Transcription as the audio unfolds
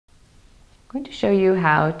going to show you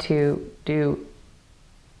how to do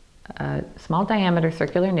a small diameter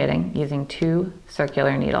circular knitting using 2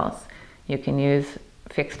 circular needles. You can use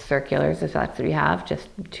fixed circulars if that's what you have, just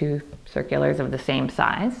 2 circulars of the same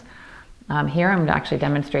size. Here I'm actually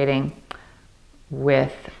demonstrating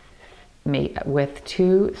with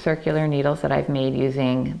 2 circular needles that I've made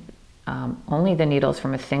using only the needles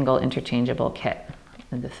from a single interchangeable kit.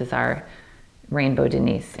 And this is our Rainbow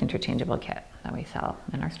Denise interchangeable kit that we sell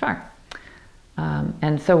in our store.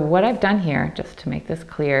 And so what I've done here, just to make this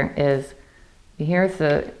clear, is here's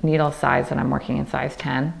the needle size that I'm working in, size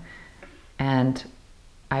 10, and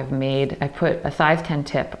I put a size 10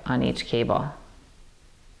 tip on each cable.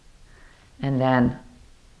 And then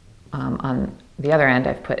on the other end,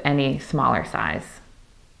 I've put any smaller size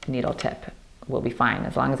needle tip will be fine.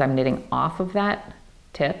 As long as I'm knitting off of that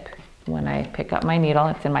tip, when I pick up my needle,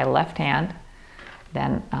 it's in my left hand,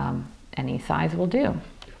 then any size will do.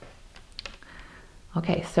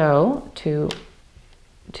 Okay, so to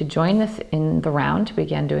join this in the round, to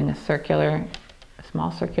begin doing a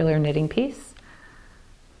small circular knitting piece,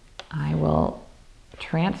 I will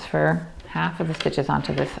transfer half of the stitches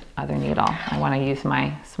onto this other needle. I want to use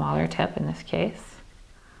my smaller tip in this case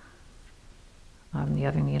on the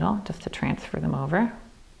other needle just to transfer them over.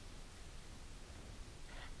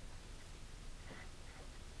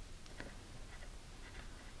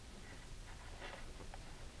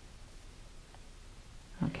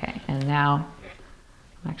 Okay, and now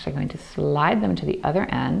I'm actually going to slide them to the other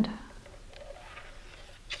end,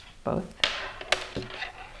 both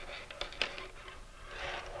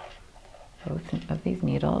of these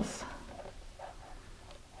needles.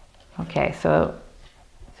 Okay, so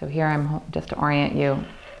here I'm, just to orient you,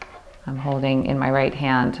 I'm holding in my right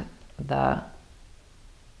hand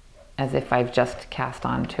as if I've just cast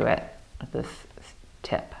onto it this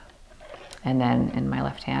tip. And then in my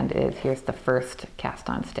left hand here's the first cast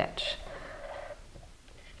on stitch.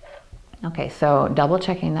 Okay, so double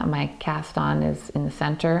checking that my cast on is in the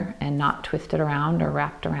center and not twisted around or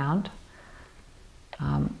wrapped around.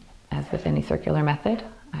 As with any circular method,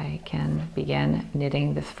 I can begin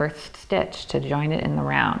knitting this first stitch to join it in the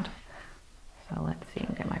round. So let's see,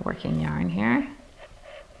 get my working yarn here.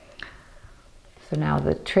 So now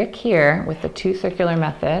the trick here with the 2 circular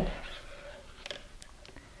method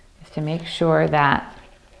is to make sure that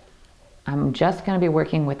I'm just going to be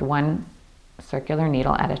working with 1 circular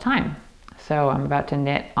needle at a time. So I'm about to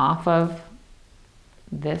knit off of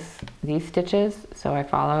these stitches, so I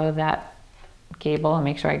follow that cable and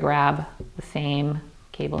make sure I grab the same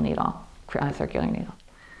cable needle, circular needle.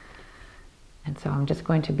 And so I'm just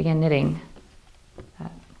going to begin knitting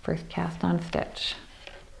that first cast on stitch.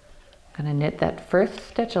 I'm going to knit that first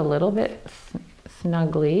stitch a little bit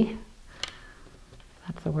snugly.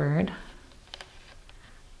 That's the word.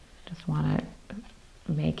 Just want to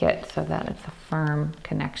make it so that it's a firm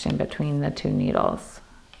connection between the 2 needles.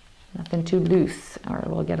 Nothing too loose or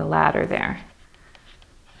we'll get a ladder there.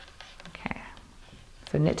 Okay,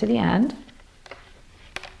 so knit to the end.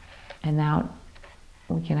 And now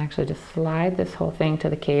we can actually just slide this whole thing to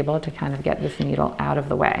the cable to kind of get this needle out of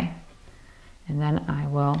the way. And then I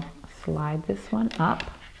will slide this one up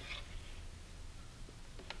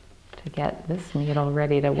to get this needle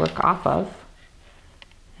ready to work off of,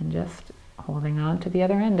 and just holding on to the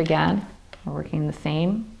other end again. We're working the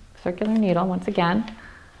same circular needle once again.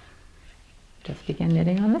 Just begin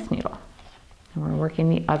knitting on this needle. And we're working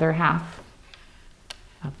the other half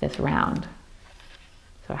of this round.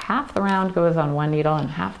 So half the round goes on one needle and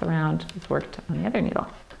half the round is worked on the other needle.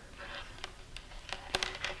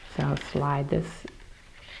 So slide this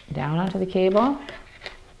down onto the cable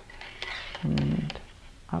and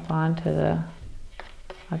up onto the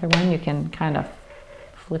other one. You can kind of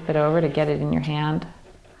flip it over to get it in your hand.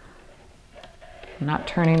 I'm not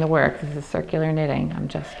turning the work, this is circular knitting. I'm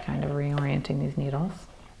just kind of reorienting these needles.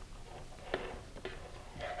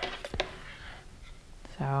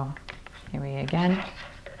 So here we again,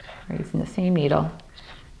 we're using the same needle,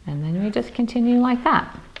 and then we just continue like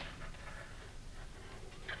that.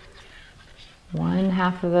 One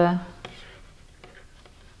half of the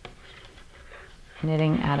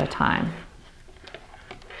knitting at a time.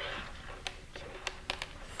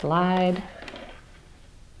 Slide,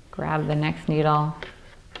 grab the next needle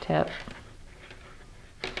tip,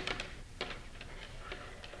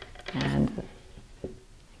 and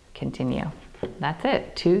continue. That's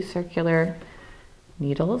it, 2 circular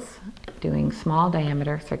needles doing small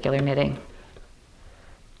diameter circular knitting.